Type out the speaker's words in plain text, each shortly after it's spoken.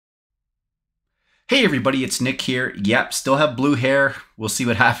Hey everybody, it's Nick here. Yep, still have blue hair. We'll see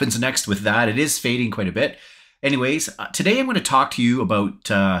what happens next with that. It is fading quite a bit. Anyways, today I'm going to talk to you about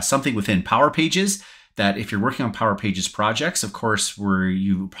something within Power Pages that if you're working on Power Pages projects, of course, where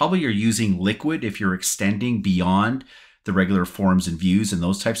you probably are using Liquid if you're extending beyond the regular forms and views and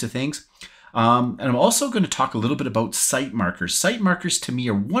those types of things. And I'm also going to talk a little bit about site markers. Site markers to me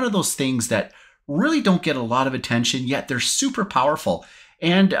are one of those things that really don't get a lot of attention, yet they're super powerful.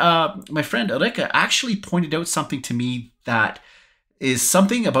 And my friend Ulrika actually pointed out something to me that is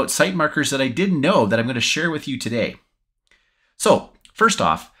something about site markers that I didn't know that I'm going to share with you today. So first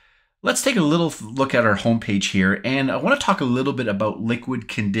off, let's take a little look at our homepage here. And I want to talk a little bit about Liquid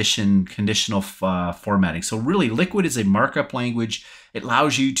conditional formatting. So really, Liquid is a markup language. It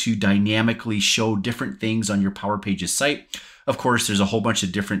allows you to dynamically show different things on your Power Pages site. Of course, there's a whole bunch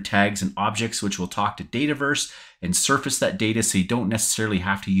of different tags and objects which will talk to Dataverse and surface that data, so you don't necessarily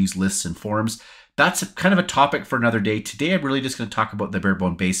have to use lists and forms. That's kind of a topic for another day. Today, I'm really just going to talk about the bare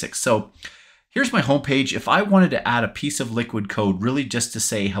bone basics. So here's my homepage. If I wanted to add a piece of Liquid code really just to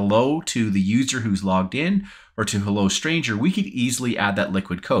say hello to the user who's logged in or to hello stranger, we could easily add that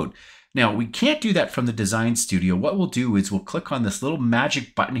Liquid code. Now, we can't do that from the Design Studio. What we'll do is we'll click on this little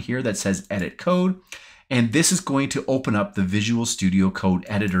magic button here that says Edit Code. And this is going to open up the Visual Studio Code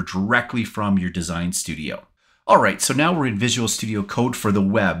editor directly from your Design Studio. All right, so now we're in Visual Studio Code for the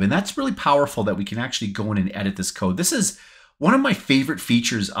web, and that's really powerful that we can actually go in and edit this code. This is one of my favorite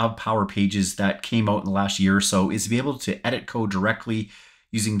features of Power Pages that came out in the last year or so, is to be able to edit code directly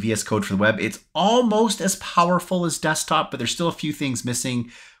using VS Code for the web. It's almost as powerful as desktop, but there's still a few things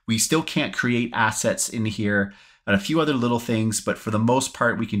missing. We still can't create assets in here and a few other little things, but for the most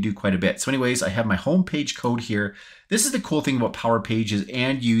part, we can do quite a bit. So anyways, I have my homepage code here. This is the cool thing about Power Pages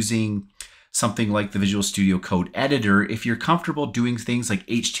and using something like the Visual Studio Code editor. If you're comfortable doing things like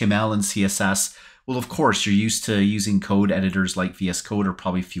HTML and CSS, well, of course, you're used to using code editors like VS Code or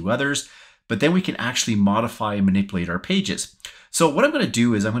probably a few others, but then we can actually modify and manipulate our pages. So what I'm going to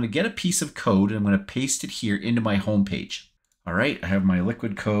do is I'm going to get a piece of code and I'm going to paste it here into my homepage. All right, I have my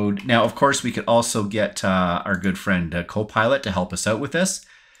Liquid code. Now, of course, we could also get our good friend Copilot to help us out with this.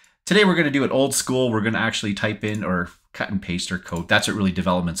 Today, we're going to do it old school. We're going to actually type in or cut and paste our code. That's what really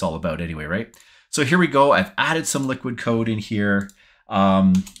development's all about anyway, right? So here we go. I've added some Liquid code in here.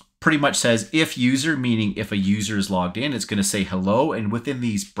 Pretty much says if user, meaning if a user is logged in, it's going to say hello. And within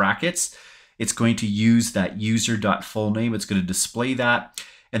these brackets, it's going to use that user.fullname. It's going to display that.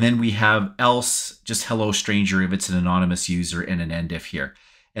 And then we have else, just hello stranger if it's an anonymous user, and an end if here.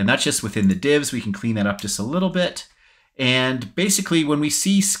 And that's just within the divs. We can clean that up just a little bit. And basically when we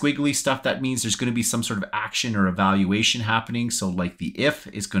see squiggly stuff, that means there's going to be some sort of action or evaluation happening. So like the if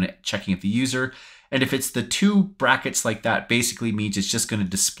is going to checking if the user. And if it's the two brackets like that, basically means it's just going to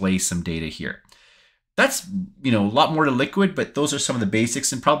display some data here. That's, a lot more to Liquid, but those are some of the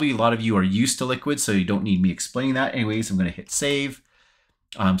basics. And probably a lot of you are used to Liquid, so you don't need me explaining that. Anyways, I'm going to hit save.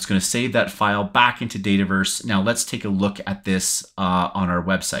 I'm just going to save that file back into Dataverse. Now let's take a look at this on our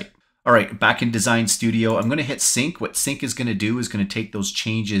website. All right, back in Design Studio, I'm going to hit sync. What sync is going to do is going to take those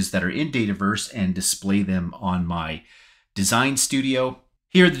changes that are in Dataverse and display them on my Design Studio.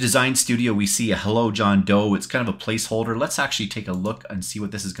 Here in the Design Studio, we see a hello John Doe. It's kind of a placeholder. Let's actually take a look and see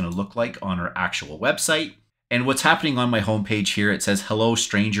what this is going to look like on our actual website. And what's happening on my homepage here, it says hello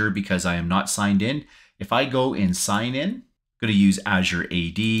stranger because I am not signed in. If I go and sign in, going to use Azure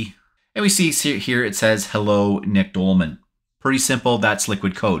AD. And we see here it says, hello, Nick Dolman. Pretty simple. That's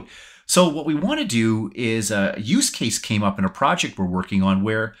Liquid code. So what we want to do is a use case came up in a project we're working on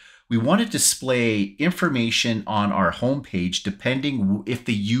where we want to display information on our homepage depending if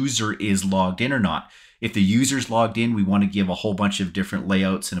the user is logged in or not. If the user's logged in, we want to give a whole bunch of different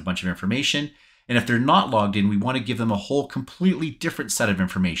layouts and a bunch of information. And if they're not logged in, we want to give them a whole completely different set of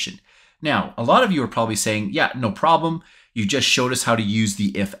information. Now, a lot of you are probably saying, yeah, no problem. You just showed us how to use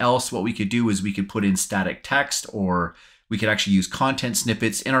the if else. What we could do is we could put in static text, or we could actually use content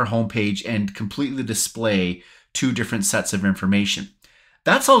snippets in our homepage and completely display two different sets of information.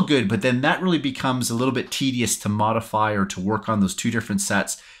 That's all good, but then that really becomes a little bit tedious to modify or to work on those two different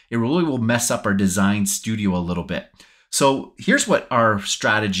sets. It really will mess up our Design Studio a little bit. So here's what our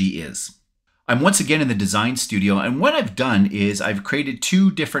strategy is. I'm once again in the Design Studio, and what I've done is I've created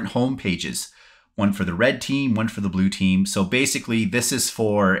two different home pages. One for the red team, one for the blue team. So basically this is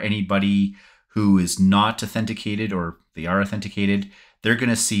for anybody who is not authenticated or they are authenticated. They're going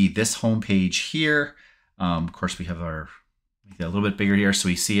to see this homepage here. Of course, we have our, make that a little bit bigger here. So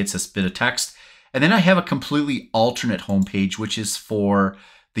we see it's a bit of text. And then I have a completely alternate homepage, which is for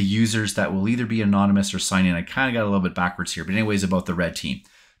the users that will either be anonymous or sign in. I kind of got a little bit backwards here, but anyways, about the red team.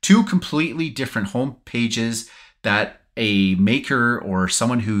 two completely different home pages that a maker or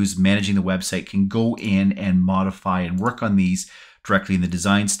someone who's managing the website can go in and modify and work on these directly in the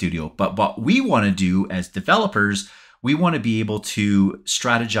design studio. But what we want to do as developers, we want to be able to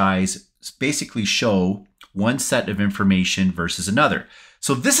strategize, basically show one set of information versus another.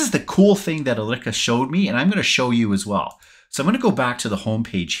 So this is the cool thing that Alika showed me, and I'm going to show you as well. So I'm going to go back to the home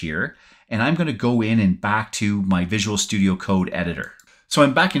page here, and I'm going to go in and back to my Visual Studio Code editor. So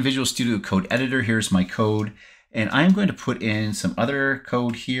I'm back in Visual Studio Code editor. Here's my code, and I'm going to put in some other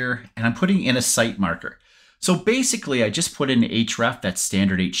code here, and I'm putting in a site marker. So basically, I just put in href, that's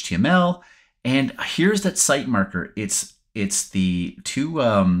standard HTML, and here's that site marker. It's the two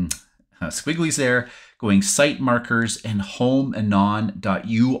squigglies there going site markers and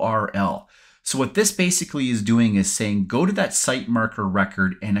homeanon.url. So what this basically is doing is saying, go to that site marker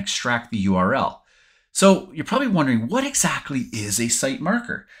record and extract the URL. So you're probably wondering, what exactly is a site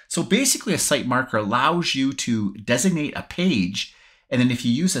marker? So basically a site marker allows you to designate a page, and then if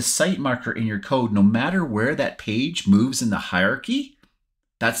you use a site marker in your code, no matter where that page moves in the hierarchy,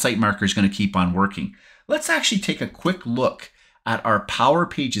 that site marker is going to keep on working. Let's actually take a quick look at our Power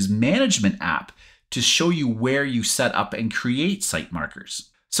Pages management app to show you where you set up and create site markers.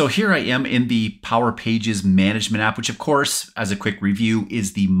 So here I am in the Power Pages management app, which of course, as a quick review,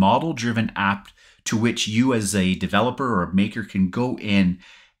 is the model-driven app to which you as a developer or a maker can go in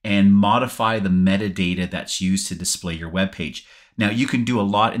and modify the metadata that's used to display your web page. Now you can do a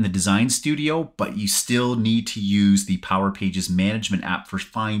lot in the design studio, but you still need to use the Power Pages management app for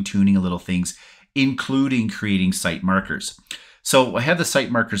fine-tuning a little things, including creating site markers. So I have the site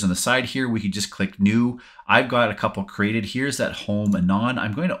markers on the side here. We could just click new. I've got a couple created. Here's that home anon.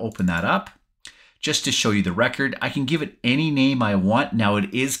 I'm going to open that up just to show you the record. I can give it any name I want. Now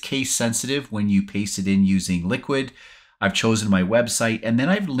it is case sensitive when you paste it in using Liquid. I've chosen my website, and then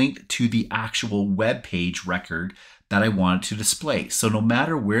I've linked to the actual web page record that I want to display. So no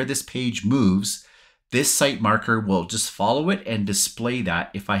matter where this page moves, this site marker will just follow it and display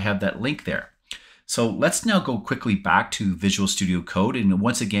that if I have that link there. So let's now go quickly back to Visual Studio Code and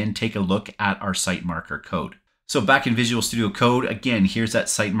once again take a look at our site marker code. So back in Visual Studio Code, again, here's that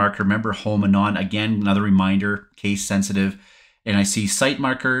site marker. Remember home anon, again, another reminder, case sensitive. And I see site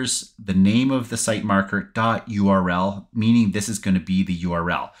markers, the name of the site marker, .url, meaning this is going to be the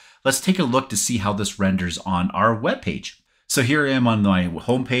URL. Let's take a look to see how this renders on our web page. So here I am on my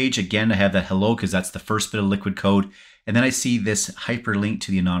home page. Again, I have that hello because that's the first bit of Liquid code. And then I see this hyperlink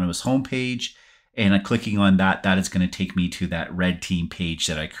to the anonymous home page. And I'm clicking on that, that is going to take me to that red team page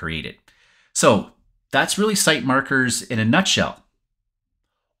that I created. So that's really site markers in a nutshell.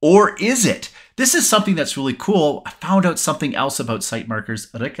 Or is it? This is something that's really cool. I found out something else about site markers.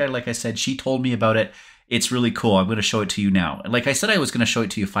 Rika, like I said, she told me about it. It's really cool. I'm going to show it to you now. And like I said, I was going to show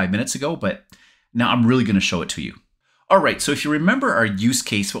it to you 5 minutes ago, but now I'm really going to show it to you. All right, so if you remember our use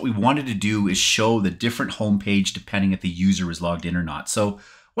case, what we wanted to do is show the different homepage depending if the user was logged in or not. So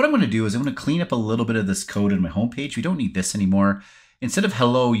what I'm going to do is I'm going to clean up a little bit of this code in my homepage. We don't need this anymore. Instead of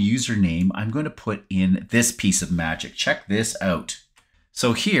hello username, I'm going to put in this piece of magic. Check this out.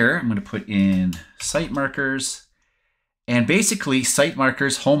 So here I'm going to put in site markers and basically site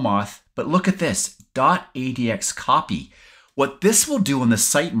markers home auth. But look at this .adx copy. What this will do on the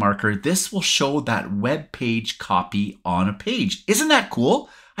site marker, this will show that web page copy on a page. Isn't that cool?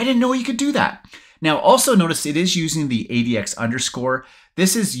 I didn't know you could do that. Now also notice it is using the ADX underscore.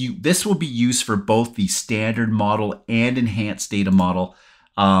 This will be used for both the standard model and enhanced data model.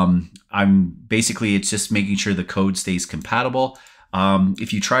 It's just making sure the code stays compatible.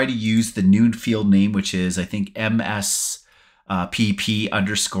 If you try to use the new field name, which is I think MSPP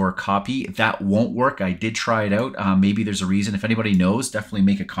underscore copy, that won't work. I did try it out. Maybe there's a reason. If anybody knows, definitely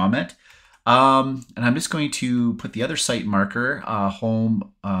make a comment. And I'm just going to put the other site marker,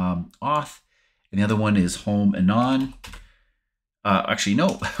 home auth, and the other one is home anon. Actually,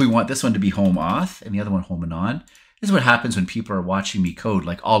 no, we want this one to be home auth and the other one home anon. This is what happens when people are watching me code,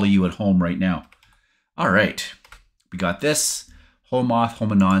 like all of you at home right now. All right, we got this, home auth,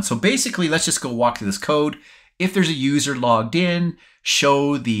 home anon. So basically, let's just go walk through this code. If there's a user logged in,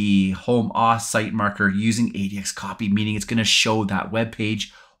 show the home auth site marker using ADX copy, meaning it's going to show that web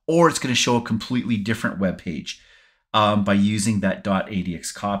page, or it's going to show a completely different web page by using that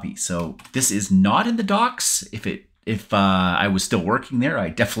 .adx copy. So this is not in the docs. If I was still working there, I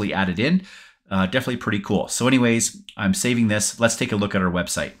definitely added in. Definitely pretty cool. So anyways, I'm saving this. Let's take a look at our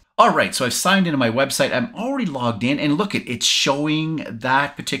website. All right, so I've signed into my website. I'm already logged in, and look, it's showing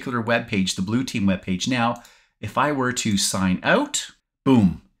that particular web page, the blue team web page. Now, if I were to sign out,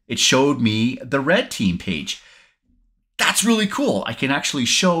 boom, it showed me the red team page. that's really cool. I can actually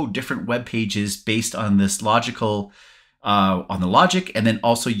show different web pages based on this logical, on the logic, and then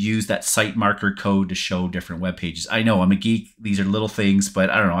also use that site marker code to show different web pages. I know I'm a geek. These are little things, but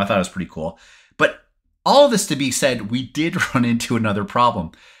I don't know. I thought it was pretty cool. But all of this to be said, we did run into another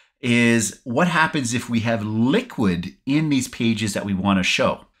problem. Is what happens if we have liquid in these pages that we want to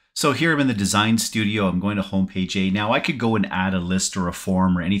show. So here I'm in the design studio, I'm going to homepage A. Now I could go and add a list or a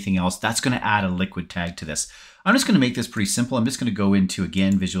form or anything else. That's going to add a liquid tag to this. I'm just going to make this pretty simple. I'm just going to go into,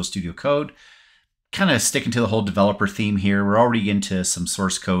 again, Visual Studio Code, kind of sticking to the whole developer theme here. We're already into some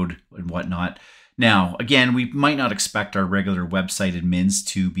source code and whatnot. Now, again, we might not expect our regular website admins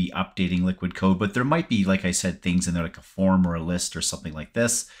to be updating liquid code, but there might be, like I said, things in there like a form or a list or something like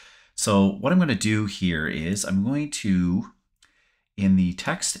this. So what I'm going to do here is I'm going to, in the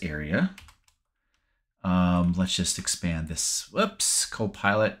text area, let's just expand this. Whoops,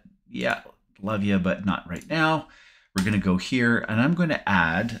 Copilot. Yeah, love you, but not right now. We're going to go here and I'm going to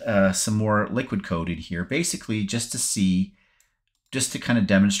add some more liquid code in here, basically just to see, just to kind of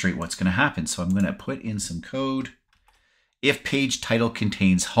demonstrate what's going to happen. So I'm going to put in some code. If page title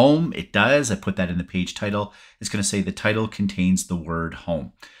contains home, it does. I put that in the page title. It's going to say the title contains the word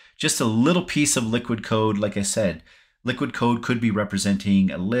home. Just a little piece of liquid code. Like I said, liquid code could be representing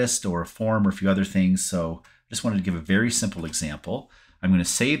a list or a form or a few other things. So I just wanted to give a very simple example. I'm going to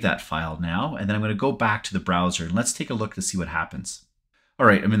save that file now, and then I'm going to go back to the browser and let's take a look to see what happens. All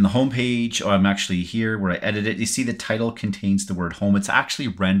right, I'm in the home page. I'm actually here where I edit it. You see the title contains the word home. It's actually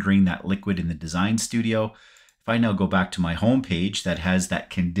rendering that liquid in the design studio. If I now go back to my home page that has that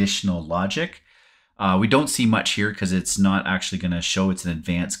conditional logic, we don't see much here because it's not actually going to show it's an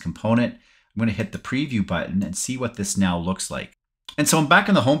advanced component. I'm going to hit the preview button and see what this now looks like. And so I'm back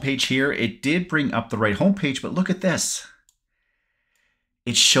on the home page here. It did bring up the right home page, but look at this.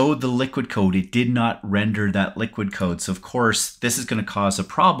 It showed the liquid code. It did not render that liquid code. So of course, this is going to cause a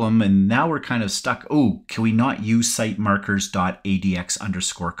problem. And now we're kind of stuck. Oh, can we not use site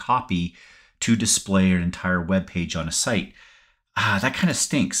markers.adx_copy to display an entire web page on a site? That kind of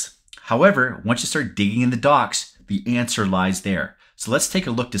stinks. However, once you start digging in the docs, the answer lies there. So let's take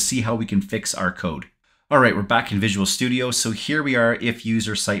a look to see how we can fix our code. All right, we're back in Visual Studio. So here we are, if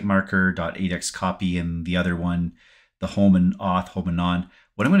user site marker.adx_copy and the other one, the home and auth, home and non.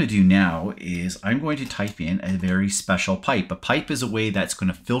 What I'm going to do now is I'm going to type in a very special pipe. A pipe is a way that's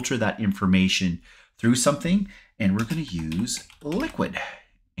going to filter that information through something, and we're going to use liquid.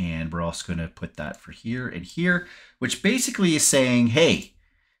 And we're also going to put that for here and here, which basically is saying, hey,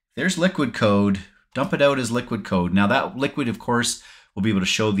 there's liquid code, dump it out as liquid code. Now that liquid, of course, will be able to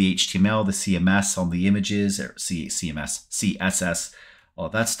show the HTML, the CMS on the images, or CMS, CSS, all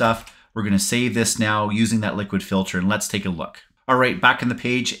of that stuff. We're going to save this now using that liquid filter, and let's take a look. All right, back on the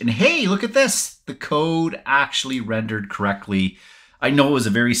page, and hey, look at this. The code actually rendered correctly. I know it was a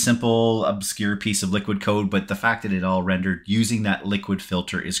very simple, obscure piece of liquid code, but the fact that it all rendered using that liquid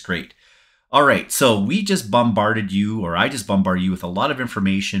filter is great. All right, so we just bombarded you, or I just bombarded you with a lot of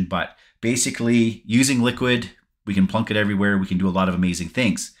information, but basically using liquid, we can plunk it everywhere. We can do a lot of amazing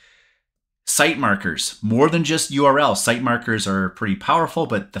things. Site markers, more than just URL. Site markers are pretty powerful,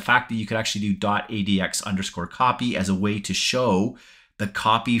 but the fact that you could actually do .adx_copy as a way to show the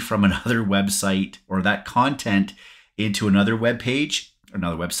copy from another website or that content into another web page, or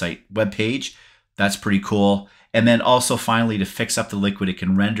another website web page, that's pretty cool. And then also finally to fix up the liquid, it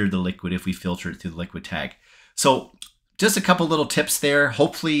can render the liquid if we filter it through the liquid tag. So just a couple little tips there.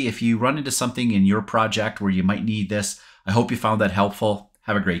 Hopefully if you run into something in your project where you might need this, I hope you found that helpful.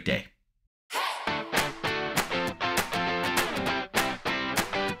 Have a great day.